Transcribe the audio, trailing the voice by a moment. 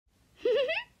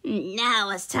Now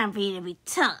it's time for you to be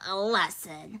taught a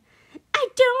lesson. I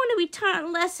don't want to be taught a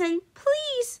lesson.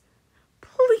 Please,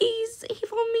 please,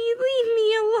 evil me, leave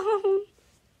me alone.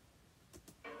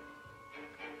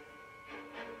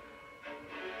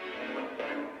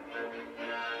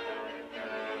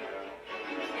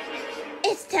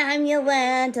 It's time you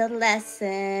learned a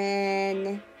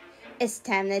lesson. It's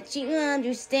time that you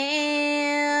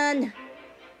understand.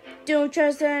 Don't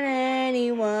trust on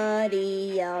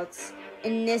anybody else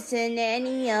in this and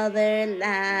any other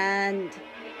land.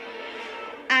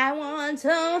 I want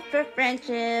hope for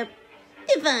friendship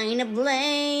to find a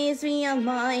place beyond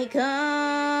my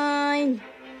kind.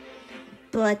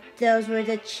 But those were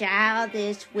the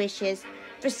childish wishes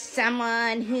for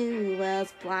someone who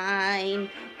was blind.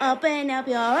 Open up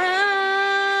your eyes,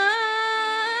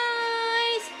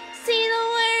 see the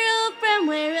world from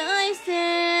where I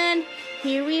stand.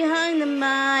 Here we hung the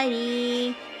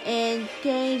mighty,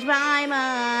 engaged by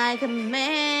my command.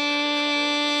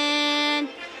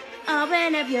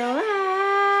 Open up your eyes,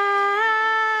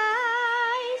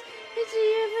 it's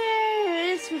your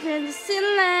first within the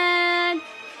city land.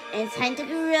 It's time to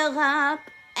grow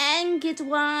up and get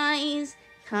wise.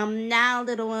 Come now,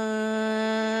 little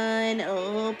one,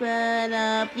 open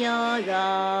up your eyes.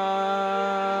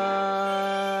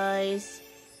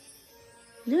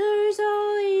 There's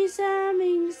always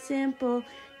something simple,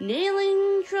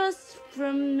 nailing trust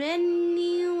from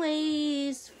many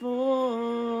ways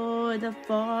for the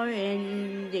far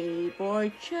and for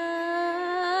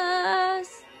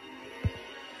trust.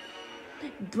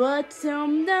 But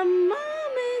from the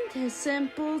moment, a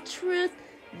simple truth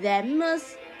that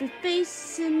must be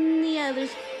facing the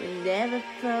others will never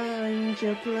find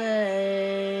your place.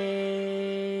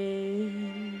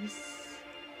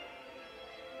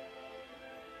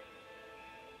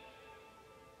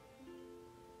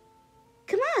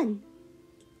 Come on,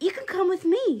 you can come with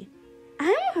me. I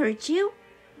won't hurt you.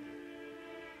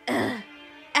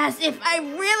 As if I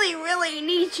really, really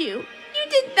need you. You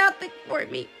did nothing for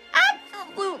me.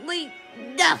 Absolutely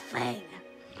nothing.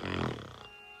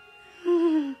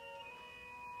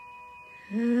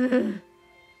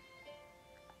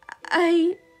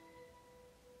 I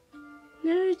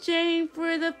never changed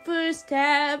for the first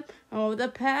step of the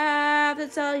path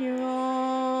that's all your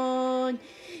own.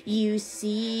 You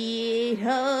see it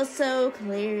all so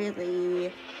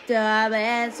clearly. The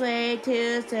best way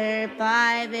to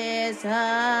survive is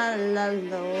all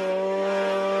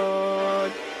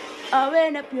alone.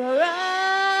 Open up your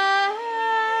eyes,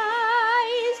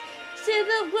 see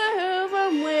the world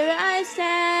from where I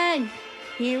stand.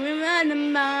 Here am the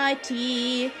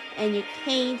mighty, and you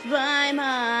caged by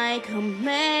my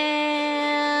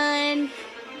command.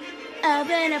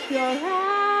 Open up your eyes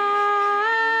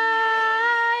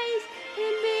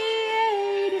and be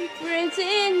a difference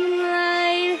in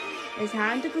life. It's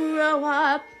time to grow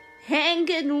up and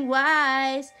get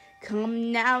wise.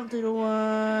 Come now, little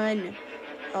one,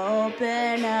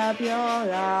 open up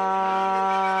your eyes.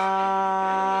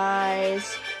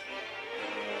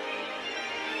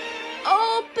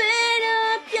 Open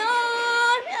up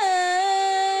your eyes.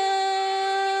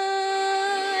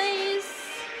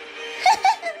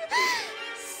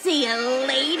 See you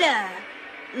later,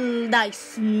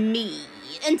 nice me,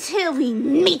 until we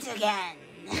meet again.